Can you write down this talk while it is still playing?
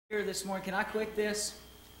Here this morning, can I click this?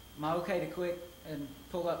 Am I okay to click and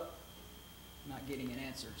pull up? I'm not getting an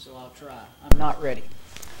answer, so I'll try. I'm not ready.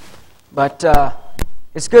 But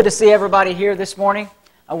it's good to see everybody here this morning.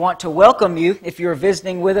 I want to welcome you if you're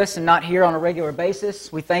visiting with us and not here on a regular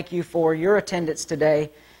basis. We thank you for your attendance today.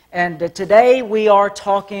 And today we are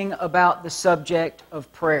talking about the subject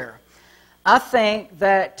of prayer. I think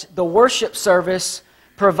that the worship service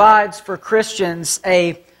provides for Christians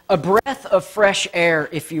a breath of fresh air,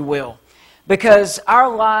 if you will, because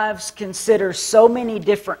our lives consider so many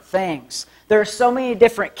different things. There are so many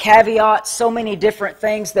different caveats, so many different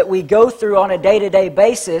things that we go through on a day-to-day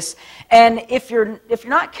basis, and if you're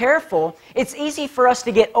not careful, it's easy for us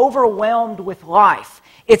to get overwhelmed with life.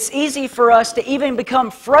 It's easy for us to even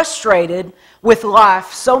become frustrated with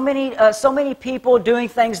life. So many people doing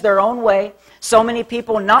things their own way. So many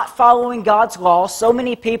people not following God's law. So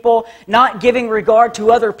many people not giving regard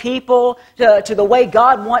to other people, to the way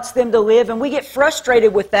God wants them to live. And we get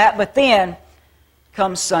frustrated with that. But then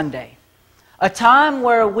comes Sunday. A time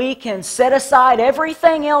where we can set aside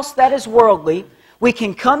everything else that is worldly. We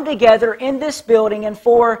can come together in this building, and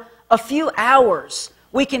for a few hours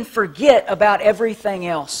we can forget about everything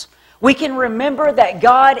else. We can remember that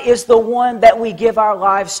God is the one that we give our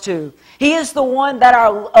lives to. He is the one that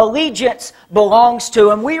our allegiance belongs to.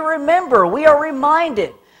 And we are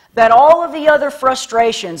reminded that all of the other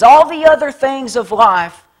frustrations, all the other things of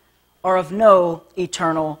life are of no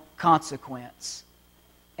eternal consequence.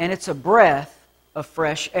 And it's a breath of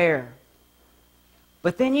fresh air.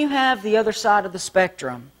 But then you have the other side of the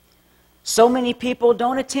spectrum. So many people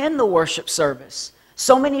don't attend the worship service.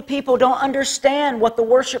 So many people don't understand what the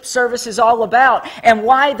worship service is all about and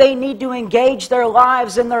why they need to engage their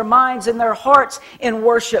lives and their minds and their hearts in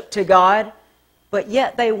worship to God, but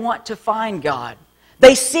yet they want to find God.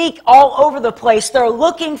 They seek all over the place. They're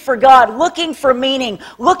looking for God, looking for meaning,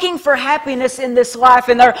 looking for happiness in this life,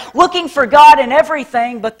 and they're looking for God in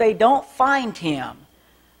everything, but they don't find Him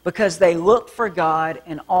because they look for God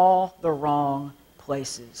in all the wrong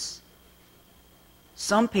places.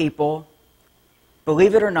 Some people,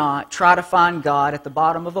 believe it or not, try to find God at the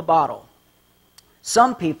bottom of a bottle.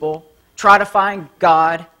 Some people try to find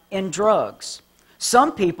God in drugs.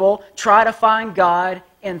 Some people try to find God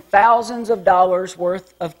in thousands of dollars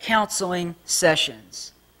worth of counseling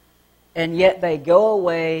sessions. And yet they go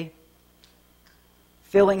away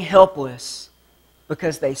feeling helpless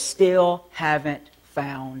because they still haven't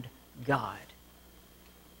found God.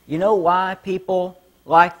 You know why people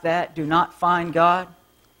like that do not find God?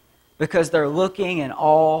 Because they're looking in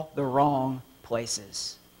all the wrong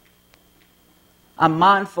places. I'm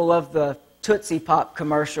mindful of the Tootsie Pop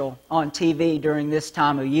commercial on TV during this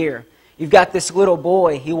time of year. You've got this little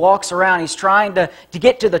boy. He walks around. He's trying to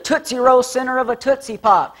get to the Tootsie Roll center of a Tootsie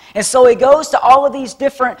Pop. And so he goes to all of these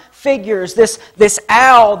different figures, this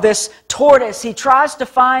owl, this tortoise. He tries to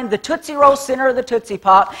find the Tootsie Roll center of the Tootsie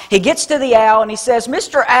Pop. He gets to the owl and he says,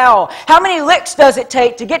 "Mr. Owl, how many licks does it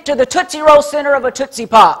take to get to the Tootsie Roll center of a Tootsie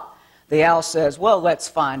Pop?" The owl says, "Well, let's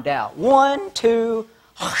find out. 1, 2,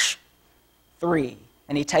 3.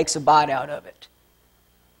 And he takes a bite out of it.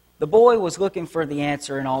 The boy was looking for the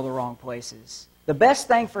answer in all the wrong places. The best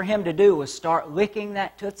thing for him to do was start licking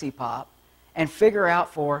that Tootsie Pop and figure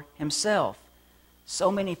out for himself.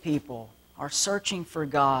 So many people are searching for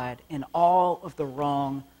God in all of the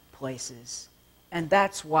wrong places. And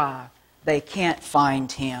that's why they can't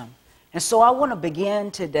find Him. And so I want to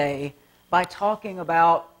begin today by talking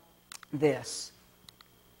about this.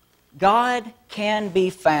 God can be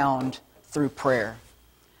found through prayer.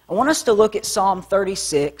 I want us to look at Psalm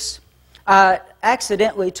 36. I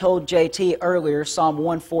accidentally told JT earlier Psalm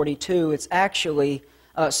 142. It's actually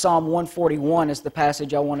Psalm 141 is the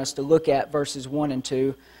passage I want us to look at, verses 1 and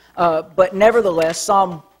 2. But nevertheless,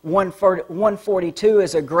 Psalm 142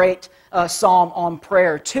 is a great psalm on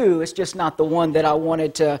prayer too. It's just not the one that I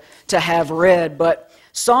wanted to have read. But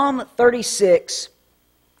Psalm 36,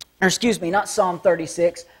 or excuse me, not Psalm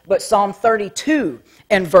 36, but Psalm 32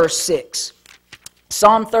 and verse 6.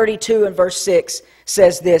 Psalm 32 and verse 6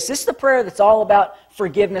 says this. This is the prayer that's all about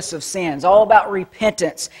forgiveness of sins, all about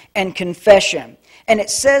repentance and confession. And it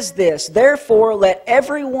says this, "Therefore let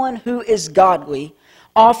everyone who is godly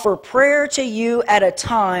offer prayer to you at a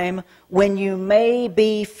time when you may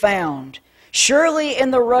be found. Surely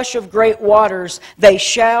in the rush of great waters they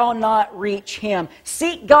shall not reach Him."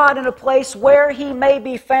 Seek God in a place where He may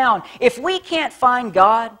be found. If we can't find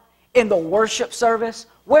God in the worship service,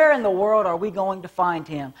 where in the world are we going to find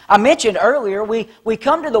Him? I mentioned earlier, we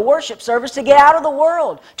come to the worship service to get out of the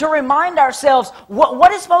world, to remind ourselves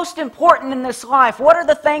what is most important in this life. What are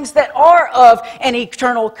the things that are of an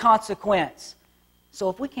eternal consequence? So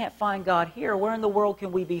if we can't find God here, where in the world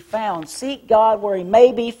can we be found? Seek God where He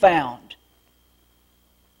may be found.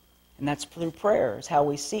 And that's through prayer, is how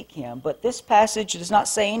we seek Him. But this passage does not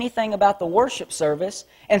say anything about the worship service.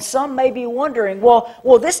 And some may be wondering, well,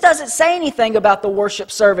 this doesn't say anything about the worship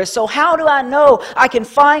service. So how do I know I can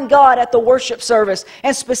find God at the worship service?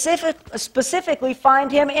 And specifically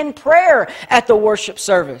find Him in prayer at the worship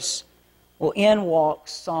service? Well, in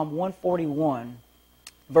walks Psalm 141,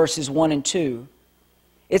 verses 1 and 2.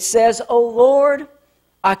 It says, O Lord,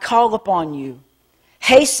 I call upon You.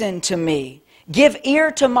 Hasten to me. Give ear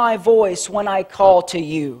to my voice when I call to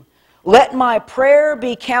You. Let my prayer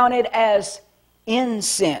be counted as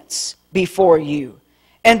incense before You,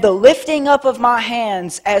 and the lifting up of my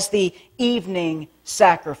hands as the evening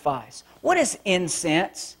sacrifice. What is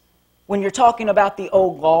incense? When you're talking about the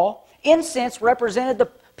old law, incense represented the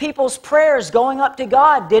people's prayers going up to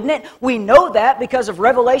God, didn't it? We know that because of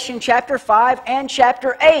Revelation chapter 5 and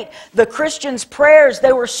chapter 8. The Christians' prayers,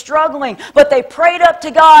 they were struggling, but they prayed up to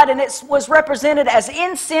God, and it was represented as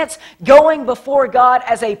incense going before God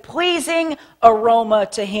as a pleasing aroma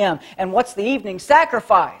to Him. And what's the evening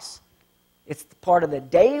sacrifice? It's part of the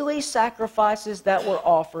daily sacrifices that were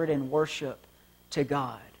offered in worship to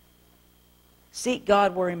God. Seek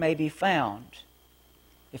God where He may be found.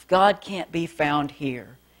 If God can't be found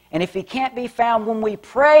here, and if He can't be found when we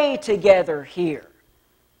pray together here,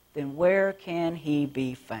 then where can He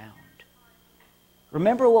be found?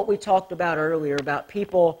 Remember what we talked about earlier about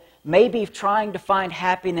people maybe trying to find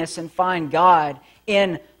happiness and find God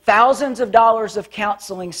in thousands of dollars of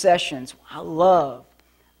counseling sessions. I love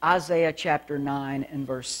Isaiah chapter 9 and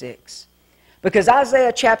verse 6. Because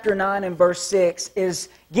Isaiah chapter 9 and verse 6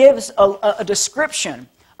 gives a description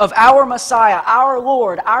of our Messiah, our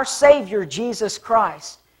Lord, our Savior, Jesus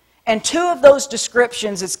Christ. And two of those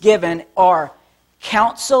descriptions it's given are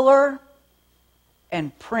Counselor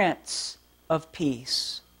and Prince of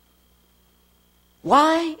Peace.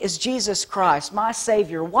 Why is Jesus Christ, my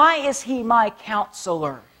Savior, why is He my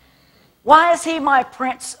Counselor? Why is He my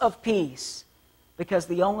Prince of Peace? Because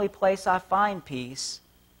the only place I find peace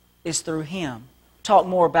is through Him. Talk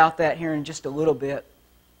more about that here in just a little bit.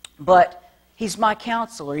 But He's my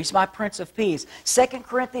counselor. He's my Prince of Peace. 2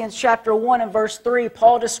 Corinthians chapter 1 and verse 3,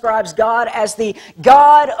 Paul describes God as the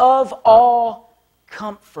God of all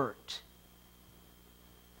comfort.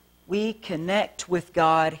 We connect with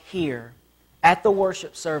God here at the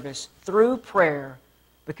worship service through prayer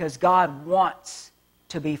because God wants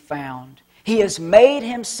to be found. He has made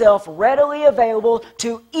Himself readily available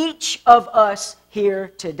to each of us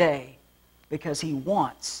here today because He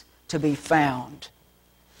wants to be found.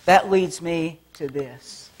 That leads me to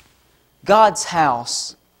this. God's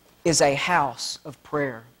house is a house of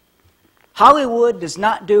prayer. Hollywood does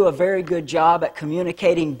not do a very good job at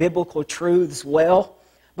communicating biblical truths well,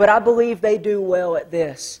 but I believe they do well at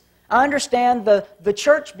this. I understand the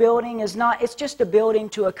church building is not, it's just a building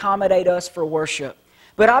to accommodate us for worship.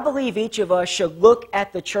 But I believe each of us should look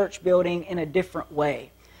at the church building in a different way.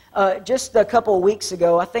 Just a couple of weeks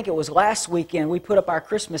ago, I think it was last weekend, we put up our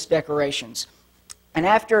Christmas decorations. And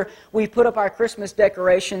after we put up our Christmas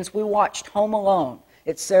decorations, we watched Home Alone.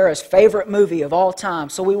 It's Sarah's favorite movie of all time,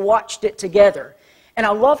 so we watched it together. And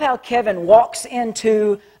I love how Kevin walks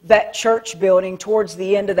into that church building towards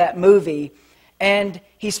the end of that movie, and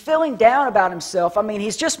he's feeling down about himself. I mean,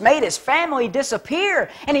 he's just made his family disappear,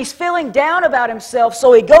 and he's feeling down about himself,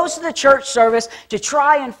 so he goes to the church service to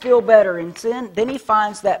try and feel better. And then he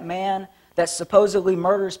finds that man that supposedly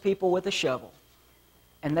murders people with a shovel.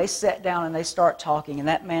 And they sit down and they start talking, and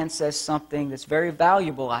that man says something that's very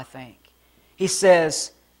valuable, I think. He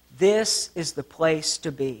says, this is the place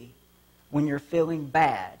to be when you're feeling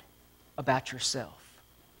bad about yourself.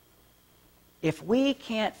 If we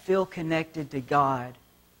can't feel connected to God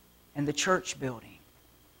and the church building,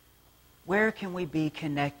 where can we be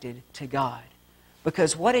connected to God?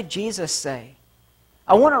 Because what did Jesus say?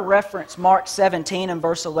 I want to reference Mark 17 and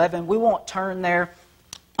verse 11. We won't turn there.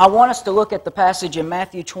 I want us to look at the passage in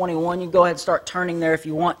Matthew 21. You can go ahead and start turning there if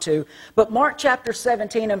you want to. But Mark chapter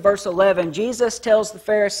 17 and verse 11, Jesus tells the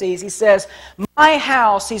Pharisees, He says, my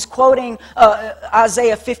house, He's quoting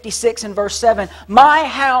Isaiah 56 and verse 7, my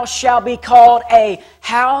house shall be called a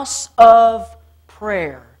house of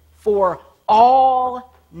prayer for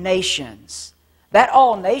all nations. That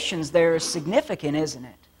all nations there is significant, isn't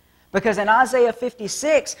it? Because in Isaiah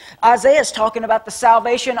 56, Isaiah is talking about the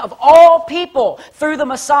salvation of all people through the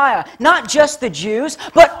Messiah. Not just the Jews,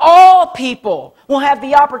 but all people will have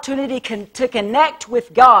the opportunity to connect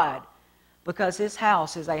with God. Because His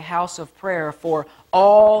house is a house of prayer for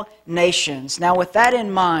all nations. Now with that in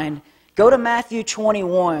mind, go to Matthew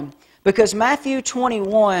 21. Because Matthew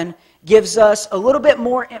 21 gives us a little bit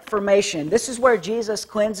more information. This is where Jesus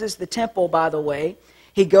cleanses the temple, by the way.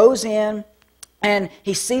 He goes in and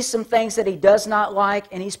he sees some things that he does not like,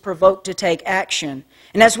 and he's provoked to take action.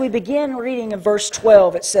 And as we begin reading in verse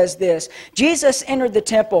 12, it says this: Jesus entered the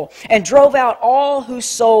temple and drove out all who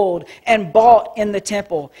sold and bought in the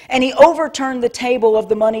temple. And he overturned the table of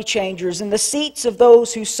the money changers and the seats of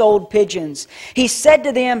those who sold pigeons. He said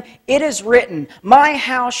to them, "It is written, my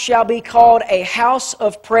house shall be called a house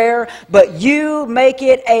of prayer, but you make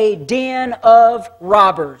it a den of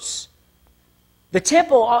robbers." The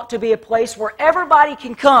temple ought to be a place where everybody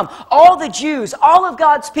can come. All the Jews, all of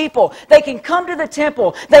God's people, they can come to the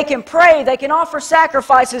temple. They can pray, they can offer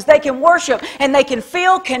sacrifices, they can worship, and they can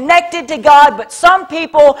feel connected to God. But some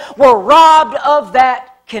people were robbed of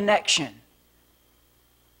that connection.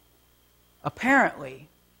 Apparently,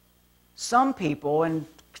 some people, and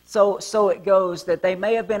so it goes, that they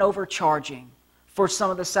may have been overcharging for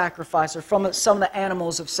some of the sacrifice, or from some of the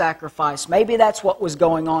animals of sacrifice. Maybe that's what was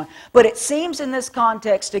going on. But it seems in this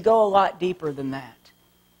context to go a lot deeper than that.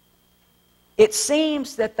 It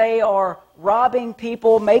seems that they are robbing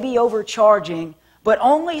people, maybe overcharging, but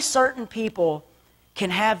only certain people can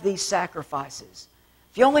have these sacrifices.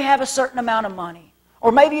 If you only have a certain amount of money,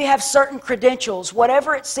 or maybe you have certain credentials,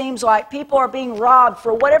 whatever it seems like, people are being robbed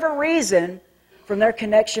for whatever reason from their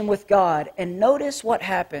connection with God. And notice what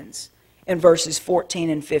happens in verses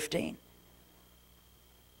 14 and 15.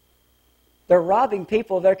 They're robbing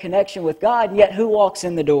people of their connection with God, and yet who walks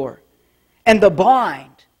in the door? And the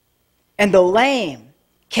blind and the lame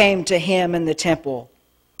came to him in the temple,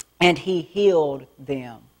 and he healed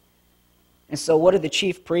them. And so what did the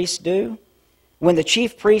chief priests do? When the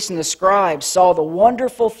chief priests and the scribes saw the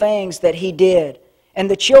wonderful things that he did, and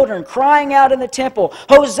the children crying out in the temple,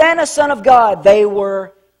 "Hosanna, Son of God," they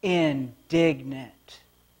were indignant.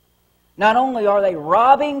 Not only are they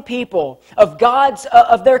robbing people of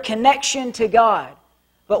their connection to God,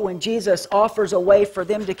 but when Jesus offers a way for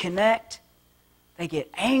them to connect, they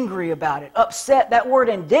get angry about it, upset. That word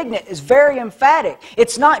indignant is very emphatic.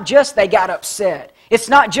 It's not just they got upset. It's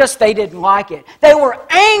not just they didn't like it. They were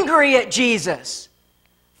angry at Jesus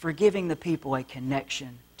for giving the people a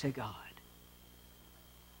connection to God.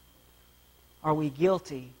 Are we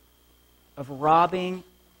guilty of robbing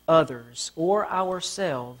others or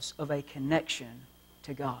ourselves of a connection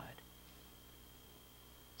to God?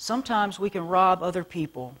 Sometimes we can rob other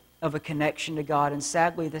people of a connection to God, and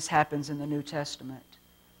sadly this happens in the New Testament.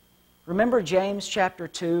 Remember James chapter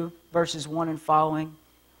 2, verses 1 and following?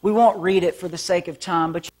 We won't read it for the sake of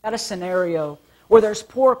time, but you've got a scenario where there's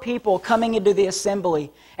poor people coming into the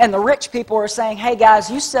assembly, and the rich people are saying, "Hey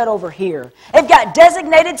guys, you sit over here." They've got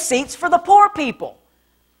designated seats for the poor people.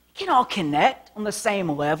 You can all connect on the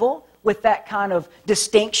same level with that kind of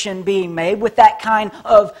distinction being made, with that kind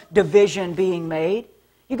of division being made.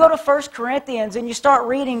 You go to 1 Corinthians and you start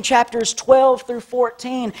reading chapters 12 through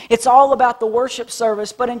 14. It's all about the worship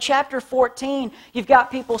service. But in chapter 14, you've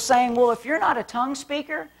got people saying, well, if you're not a tongue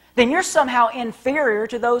speaker, then you're somehow inferior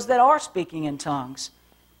to those that are speaking in tongues.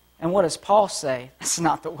 And what does Paul say? That's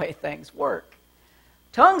not the way things work.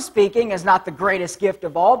 Tongue speaking is not the greatest gift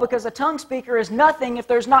of all, because a tongue speaker is nothing if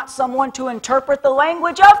there's not someone to interpret the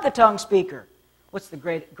language of the tongue speaker. What's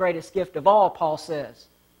the greatest gift of all, Paul says?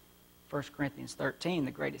 1 Corinthians 13,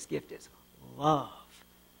 the greatest gift is love.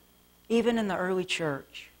 Even in the early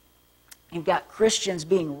church, you've got Christians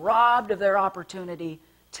being robbed of their opportunity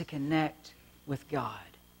to connect with God.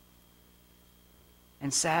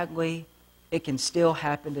 And sadly, it can still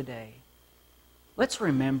happen today. Let's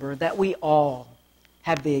remember that we all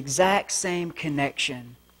have the exact same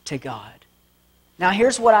connection to God. Now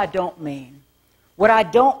here's what I don't mean. What I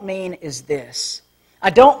don't mean is this. I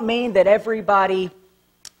don't mean that everybody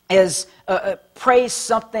prays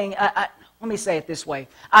something. Let me say it this way.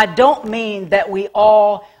 I don't mean that we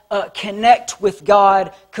all connect with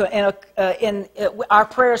God our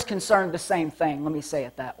prayers concern the same thing. Let me say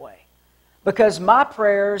it that way. Because my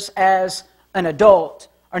prayers as an adult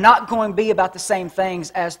are not going to be about the same things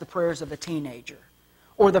as the prayers of a teenager.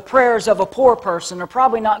 Or the prayers of a poor person are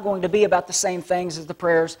probably not going to be about the same things as the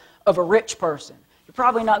prayers of a rich person. You're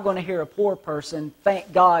probably not going to hear a poor person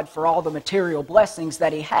thank God for all the material blessings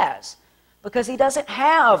that he has, because he doesn't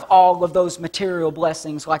have all of those material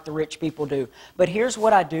blessings like the rich people do. But here's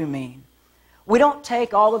what I do mean. We don't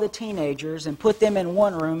take all of the teenagers and put them in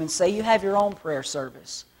one room and say, you have your own prayer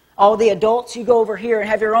service. All the adults, you go over here and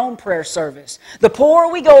have your own prayer service. The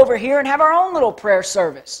poor, we go over here and have our own little prayer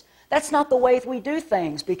service. That's not the way we do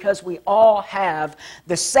things, because we all have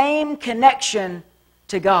the same connection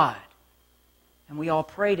to God. And we all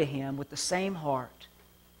pray to Him with the same heart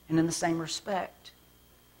and in the same respect.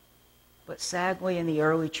 But sadly, in the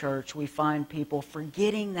early church, we find people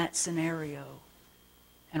forgetting that scenario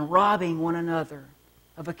and robbing one another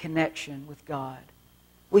of a connection with God.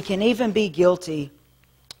 We can even be guilty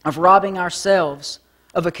of robbing ourselves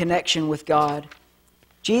of a connection with God.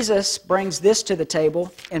 Jesus brings this to the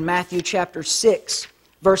table in Matthew chapter 6,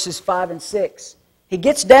 verses 5 and 6. He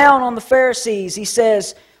gets down on the Pharisees. He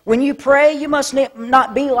says, "When you pray, you must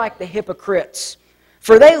not be like the hypocrites,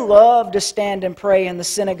 for they love to stand and pray in the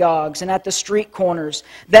synagogues and at the street corners,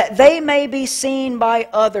 that they may be seen by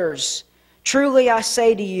others. Truly I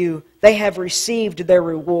say to you, they have received their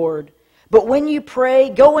reward. But when you pray,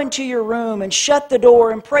 go into your room and shut the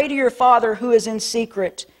door and pray to your Father who is in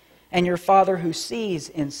secret, and your Father who sees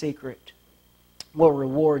in secret will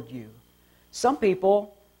reward you." Some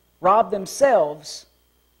people rob themselves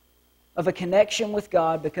of a connection with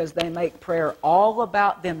God because they make prayer all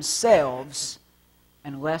about themselves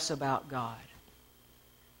and less about God.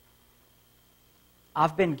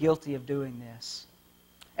 I've been guilty of doing this.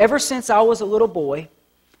 Ever since I was a little boy,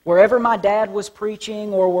 wherever my dad was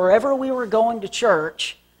preaching or wherever we were going to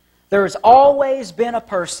church, there's always been a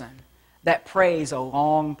person that prays a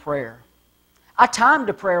long prayer. I timed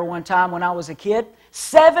a prayer one time when I was a kid,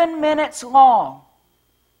 7 minutes long.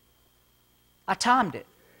 I timed it.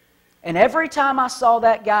 And every time I saw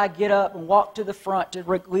that guy get up and walk to the front to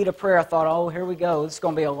lead a prayer, I thought, oh, here we go. This is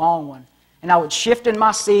going to be a long one. And I would shift in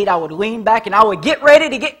my seat, I would lean back, and I would get ready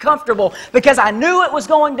to get comfortable because I knew it was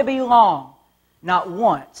going to be long. Not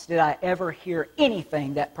once did I ever hear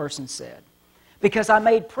anything that person said, because I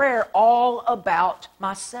made prayer all about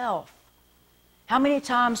myself. How many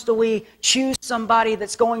times do we choose somebody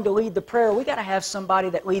that's going to lead the prayer? We got to have somebody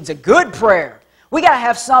that leads a good prayer. We got to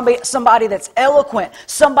have somebody that's eloquent,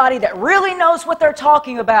 somebody that really knows what they're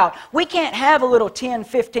talking about. We can't have a little 10,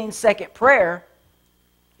 15-second prayer.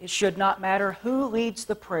 It should not matter who leads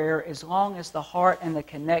the prayer as long as the heart and the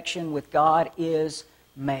connection with God is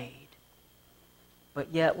made. But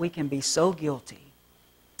yet we can be so guilty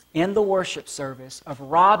in the worship service of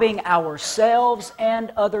robbing ourselves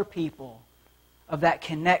and other people of that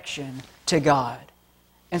connection to God.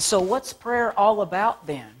 And so what's prayer all about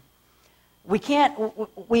then?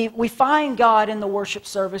 We find God in the worship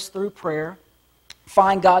service through prayer,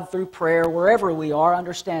 find God through prayer wherever we are,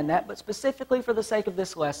 understand that, but specifically for the sake of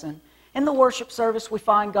this lesson, in the worship service we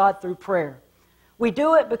find God through prayer. We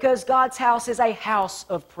do it because God's house is a house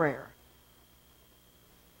of prayer.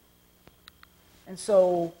 And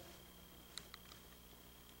so,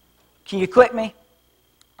 can you click me?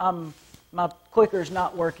 My clicker's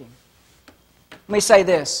not working. Let me say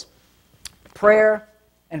this. Prayer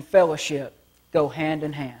and fellowship go hand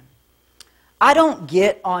in hand. I don't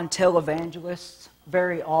get on televangelists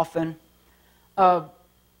very often, but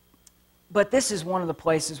this is one of the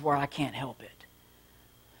places where I can't help it.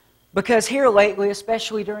 Because here lately,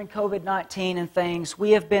 especially during COVID-19 and things,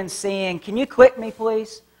 we have been seeing, can you click me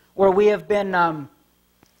please? Where we have been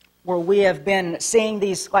seeing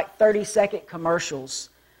these like 30-second commercials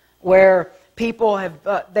where people have,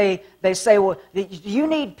 they say, well, you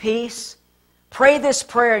need peace? Pray this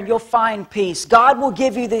prayer and you'll find peace. God will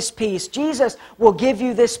give you this peace. Jesus will give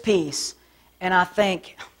you this peace. And I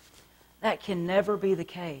think that can never be the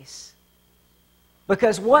case.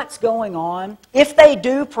 Because what's going on, if they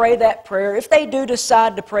do pray that prayer, if they do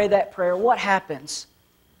decide to pray that prayer, what happens?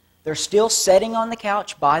 They're still sitting on the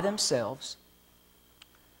couch by themselves.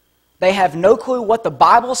 They have no clue what the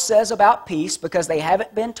Bible says about peace because they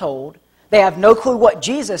haven't been told. They have no clue what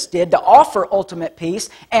Jesus did to offer ultimate peace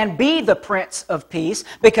and be the Prince of Peace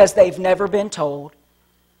because they've never been told.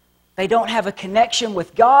 They don't have a connection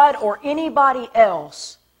with God or anybody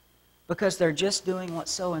else because they're just doing what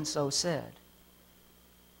so-and-so said.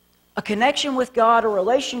 A connection with God, a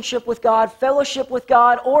relationship with God, fellowship with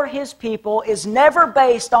God or His people is never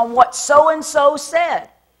based on what so-and-so said.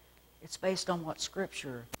 It's based on what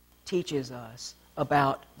Scripture teaches us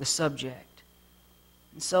about the subject.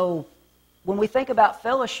 And so, when we think about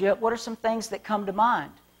fellowship, what are some things that come to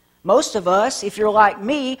mind? Most of us, if you're like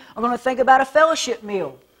me, are going to think about a fellowship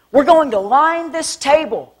meal. We're going to line this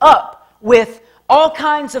table up with all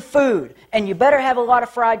kinds of food, and you better have a lot of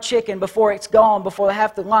fried chicken before it's gone, before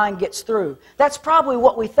half the line gets through. That's probably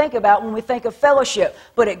what we think about when we think of fellowship,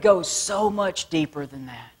 but it goes so much deeper than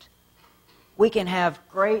that. We can have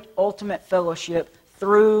great ultimate fellowship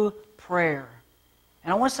through prayer.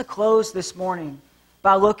 And I want us to close this morning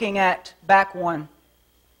by looking at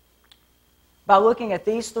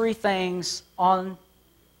these three things on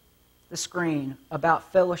the screen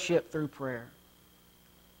about fellowship through prayer.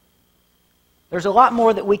 There's a lot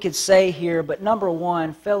more that we could say here, but number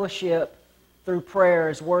one, fellowship through prayer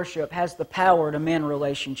as worship has the power to mend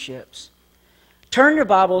relationships. Turn your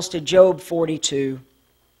Bibles to Job 42.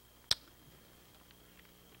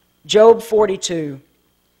 Job 42.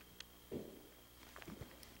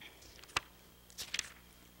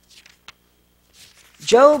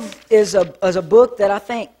 Job is a book that I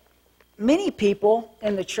think many people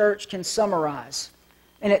in the church can summarize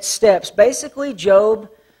in its steps. Basically, Job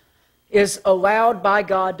is allowed by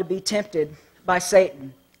God to be tempted by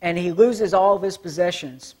Satan, and he loses all of his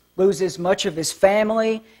possessions, loses much of his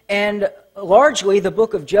family, and largely the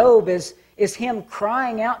book of Job is him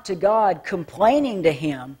crying out to God, complaining to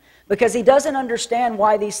Him, because he doesn't understand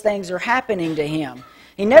why these things are happening to him.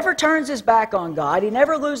 He never turns his back on God. He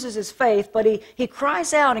never loses his faith, but he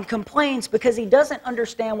cries out and complains because he doesn't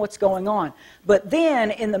understand what's going on. But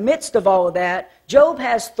then, in the midst of all of that, Job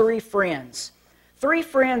has three friends. Three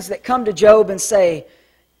friends that come to Job and say,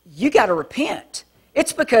 you got to repent.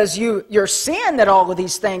 It's because your sin that all of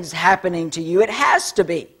these things are happening to you. It has to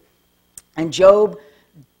be. And Job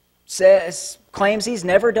claims he's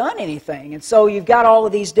never done anything. And so you've got all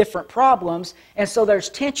of these different problems. And so there's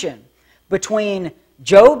tension between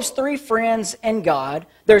Job's three friends and God.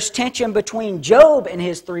 There's tension between Job and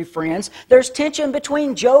his three friends. There's tension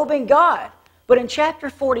between Job and God. But in chapter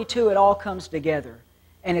 42, it all comes together.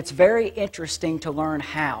 And it's very interesting to learn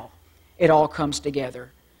how it all comes together.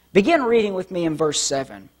 Begin reading with me in verse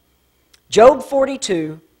 7. Job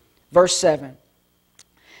 42, verse 7.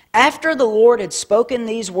 After the Lord had spoken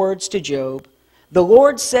these words to Job, the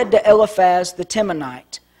Lord said to Eliphaz the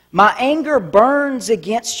Temanite, My anger burns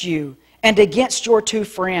against you and against your two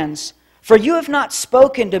friends, for you have not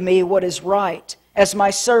spoken to me what is right, as my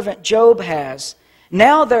servant Job has.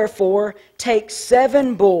 Now therefore take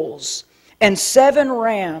 7 bulls and 7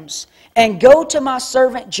 rams, and go to my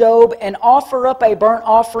servant Job and offer up a burnt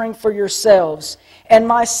offering for yourselves. And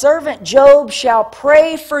my servant Job shall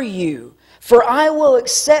pray for you, for I will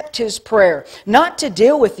accept his prayer, not to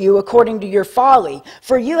deal with you according to your folly,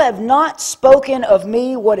 for you have not spoken of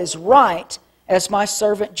me what is right, as my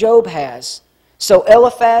servant Job has. So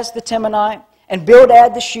Eliphaz the Temanite, and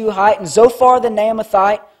Bildad the Shuhite, and Zophar the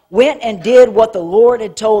Naamathite went and did what the Lord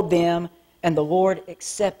had told them, and the Lord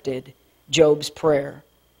accepted Job's prayer.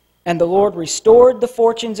 And the Lord restored the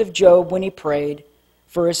fortunes of Job when he prayed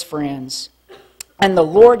for his friends. And the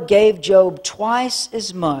Lord gave Job twice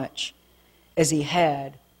as much as he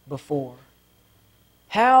had before.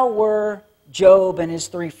 How were Job and his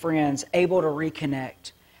three friends able to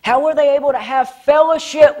reconnect? How were they able to have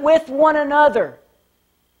fellowship with one another?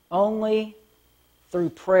 Only through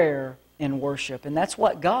prayer and worship. And that's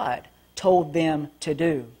what God told them to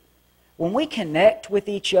do. When we connect with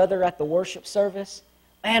each other at the worship service,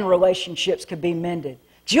 man, relationships could be mended.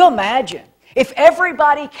 Do you imagine if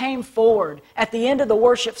everybody came forward at the end of the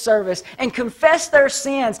worship service and confessed their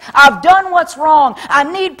sins? I've done what's wrong. I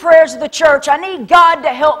need prayers of the church. I need God to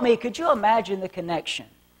help me. Could you imagine the connection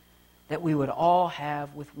that we would all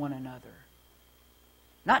have with one another?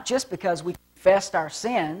 Not just because we confessed our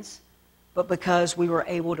sins, but because we were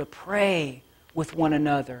able to pray with one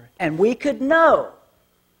another. And we could know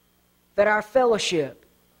that our fellowship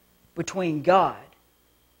between God,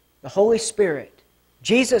 the Holy Spirit,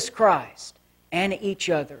 Jesus Christ, and each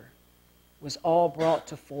other was all brought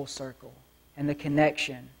to full circle, and the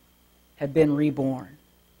connection had been reborn.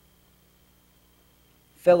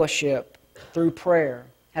 Fellowship through prayer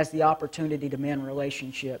has the opportunity to mend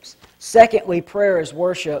relationships. Secondly, prayer as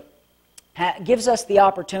worship gives us the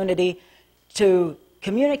opportunity to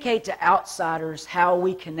communicate to outsiders how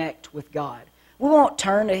we connect with God. We won't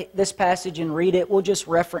turn to this passage and read it. We'll just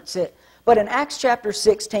reference it. But in Acts chapter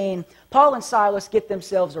 16, Paul and Silas get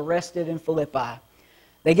themselves arrested in Philippi.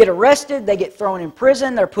 They get arrested, they get thrown in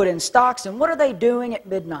prison, they're put in stocks, and what are they doing at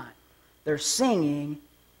midnight? They're singing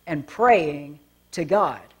and praying to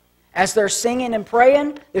God. As they're singing and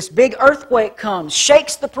praying, this big earthquake comes,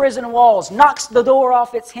 shakes the prison walls, knocks the door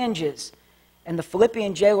off its hinges. And the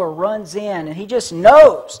Philippian jailer runs in, and he just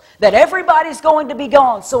knows that everybody's going to be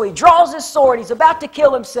gone. So he draws his sword. He's about to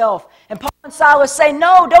kill himself. And Paul and Silas say,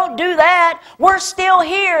 no, don't do that. We're still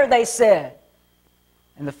here, they said.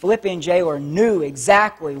 And the Philippian jailer knew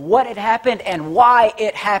exactly what had happened and why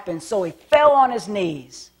it happened. So he fell on his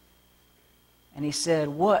knees. And he said,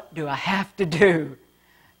 what do I have to do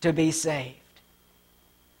to be saved?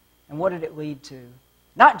 And what did it lead to?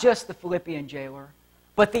 Not just the Philippian jailer,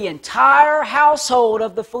 but the entire household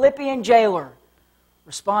of the Philippian jailer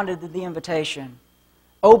responded to the invitation,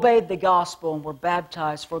 obeyed the gospel, and were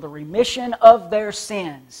baptized for the remission of their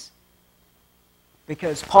sins,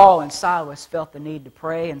 because Paul and Silas felt the need to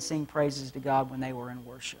pray and sing praises to God when they were in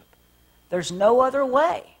worship. There's no other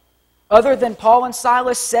way other than Paul and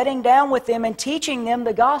Silas sitting down with them and teaching them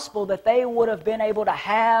the gospel, that they would have been able to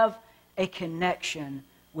have a connection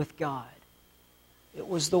with God. It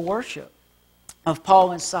was the worship of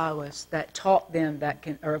Paul and Silas that taught them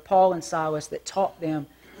Paul and Silas that taught them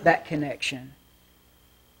that connection.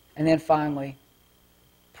 And then finally,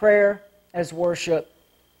 prayer as worship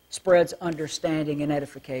spreads understanding and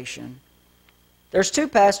edification. There's two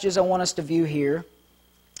passages I want us to view here.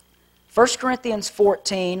 1 Corinthians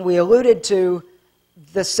 14, we alluded to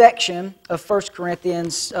the section of 1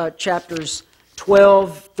 Corinthians chapters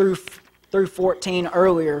 12 through 14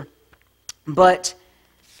 earlier. But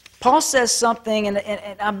Paul says something,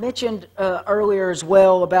 and I mentioned earlier as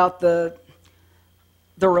well about the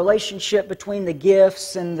relationship between the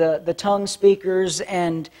gifts and the tongue speakers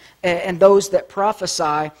and those that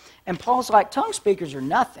prophesy. And Paul's like, tongue speakers are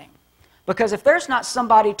nothing. Because if there's not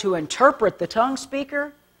somebody to interpret the tongue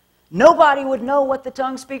speaker, nobody would know what the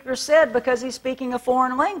tongue speaker said because he's speaking a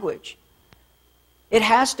foreign language. It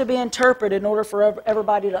has to be interpreted in order for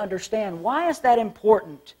everybody to understand. Why is that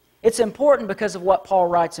important? It's important because of what Paul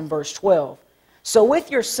writes in verse 12. So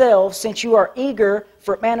with yourselves, since you are eager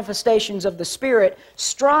for manifestations of the Spirit,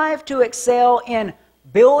 strive to excel in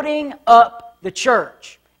building up the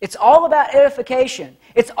church. It's all about edification.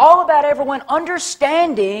 It's all about everyone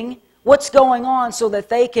understanding what's going on so that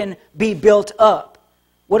they can be built up.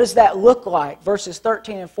 What does that look like? Verses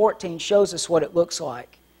 13 and 14 shows us what it looks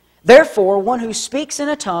like. Therefore, one who speaks in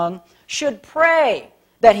a tongue should pray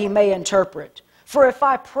that he may interpret. For if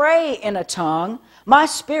I pray in a tongue, my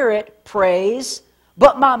spirit prays,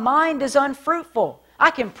 but my mind is unfruitful. I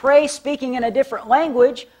can pray speaking in a different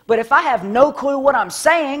language, but if I have no clue what I'm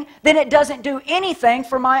saying, then it doesn't do anything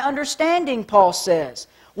for my understanding, Paul says.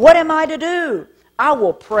 What am I to do? I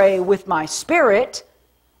will pray with my spirit,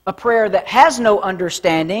 a prayer that has no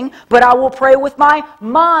understanding, but I will pray with my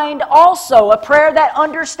mind also, a prayer that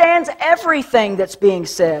understands everything that's being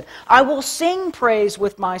said. I will sing praise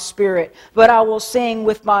with my spirit, but I will sing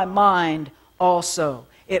with my mind also.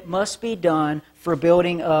 It must be done for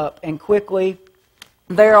building up. And quickly,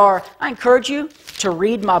 I encourage you to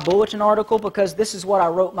read my bulletin article, because this is what I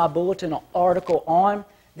wrote my bulletin article on.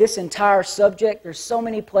 This entire subject, there's so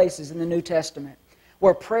many places in the New Testament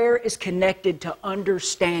where prayer is connected to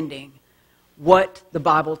understanding what the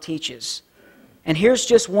Bible teaches. And here's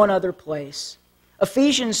just one other place.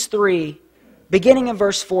 Ephesians 3, beginning in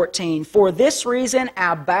verse 14. For this reason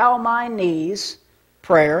I bow my knees,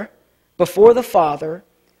 prayer, before the Father,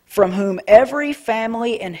 from whom every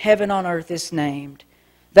family in heaven on earth is named,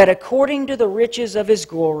 that according to the riches of His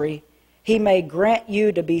glory, He may grant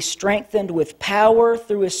you to be strengthened with power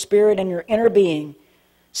through His Spirit in your inner being,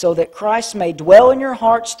 so that Christ may dwell in your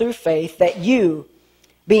hearts through faith, that you,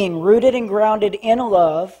 being rooted and grounded in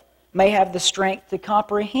love, may have the strength to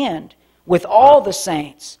comprehend with all the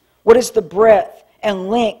saints what is the breadth and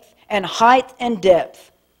length and height and depth,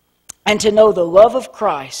 and to know the love of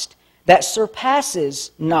Christ that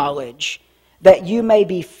surpasses knowledge, that you may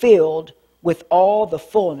be filled with all the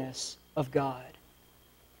fullness of God.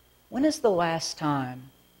 When is the last time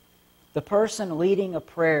the person leading a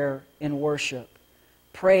prayer in worship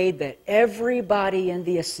prayed that everybody in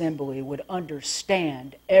the assembly would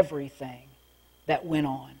understand everything that went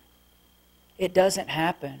on? It doesn't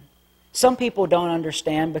happen. Some people don't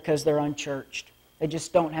understand because they're unchurched. They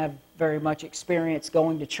just don't have very much experience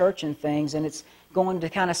going to church and things, and it's going to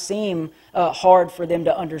kind of seem hard for them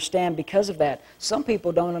to understand because of that. Some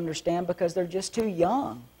people don't understand because they're just too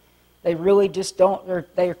young. They really just don't,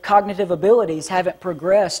 their cognitive abilities haven't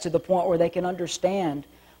progressed to the point where they can understand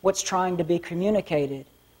what's trying to be communicated.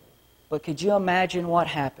 But could you imagine what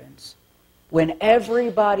happens when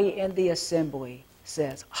everybody in the assembly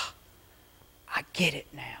says, oh, I get it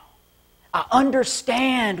now. I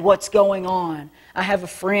understand what's going on. I have a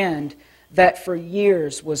friend that for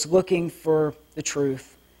years was looking for the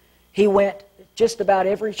truth. He went just about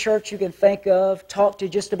every church you can think of, talked to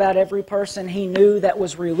just about every person he knew that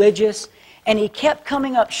was religious, and he kept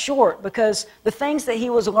coming up short because the things that he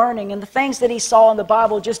was learning and the things that he saw in the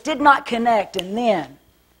Bible just did not connect. And then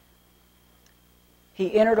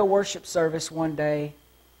he entered a worship service one day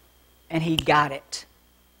and he got it.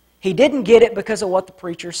 He didn't get it because of what the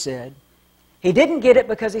preacher said. He didn't get it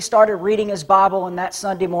because he started reading his Bible on that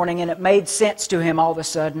Sunday morning and it made sense to him all of a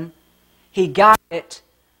sudden. He got it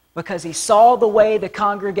because he saw the way the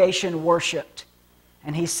congregation worshiped.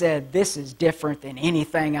 And he said, this is different than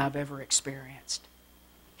anything I've ever experienced.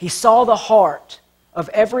 He saw the heart of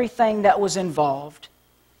everything that was involved,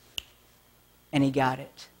 and he got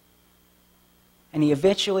it. And he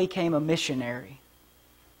eventually became a missionary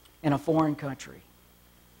in a foreign country.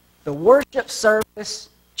 The worship service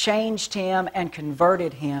changed him and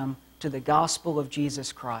converted him to the gospel of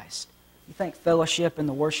Jesus Christ. You think fellowship in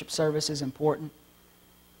the worship service is important?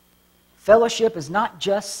 Fellowship is not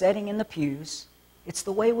just sitting in the pews. It's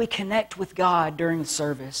the way we connect with God during the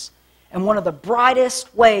service. And one of the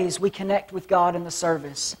brightest ways we connect with God in the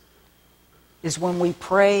service is when we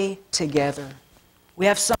pray together. We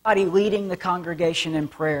have somebody leading the congregation in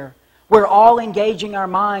prayer. We're all engaging our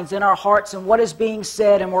minds and our hearts in what is being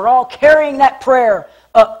said, and we're all carrying that prayer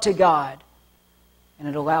up to God. And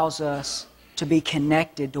it allows us to be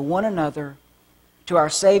connected to one another, to our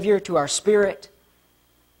Savior, to our Spirit,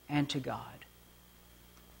 and to God.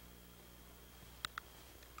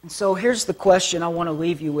 And so here's the question I want to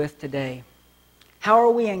leave you with today. How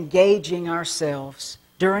are we engaging ourselves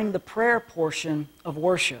during the prayer portion of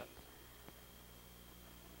worship?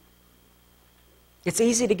 It's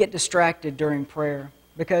easy to get distracted during prayer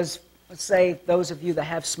because, let's say, those of you that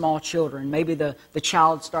have small children, maybe the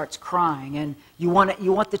child starts crying and you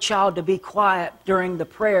want the child to be quiet during the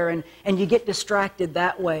prayer and you get distracted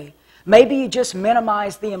that way. Maybe you just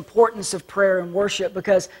minimize the importance of prayer and worship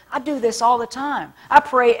because I do this all the time. I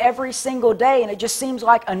pray every single day and it just seems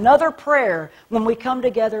like another prayer when we come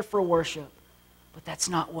together for worship. But that's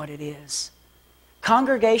not what it is.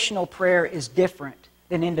 Congregational prayer is different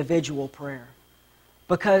than individual prayer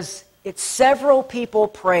because it's several people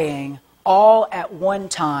praying all at one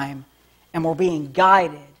time, and we're being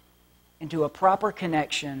guided into a proper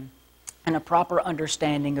connection and a proper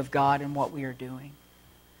understanding of God and what we are doing.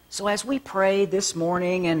 So as we pray this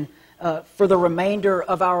morning and for the remainder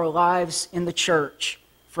of our lives in the church,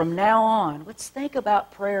 from now on, let's think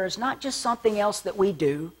about prayer as not just something else that we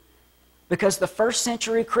do, because the first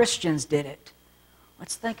century Christians did it.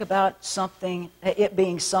 Let's think about it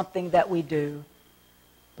being something that we do,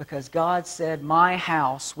 because God said, my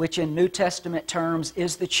house, which in New Testament terms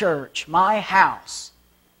is the church, my house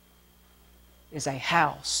is a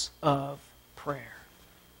house of prayer.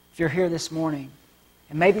 If you're here this morning,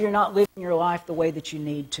 and maybe you're not living your life the way that you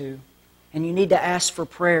need to, and you need to ask for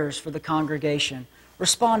prayers for the congregation,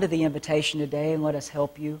 respond to the invitation today and let us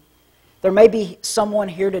help you. There may be someone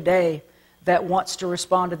here today that wants to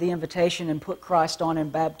respond to the invitation and put Christ on in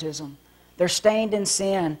baptism. They're stained in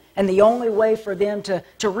sin, and the only way for them to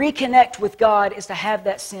reconnect with God is to have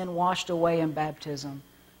that sin washed away in baptism.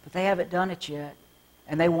 But they haven't done it yet,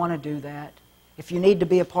 and they want to do that. If you need to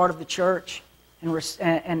be a part of the church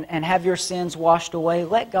and have your sins washed away,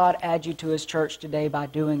 let God add you to His church today by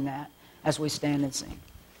doing that as we stand and sing.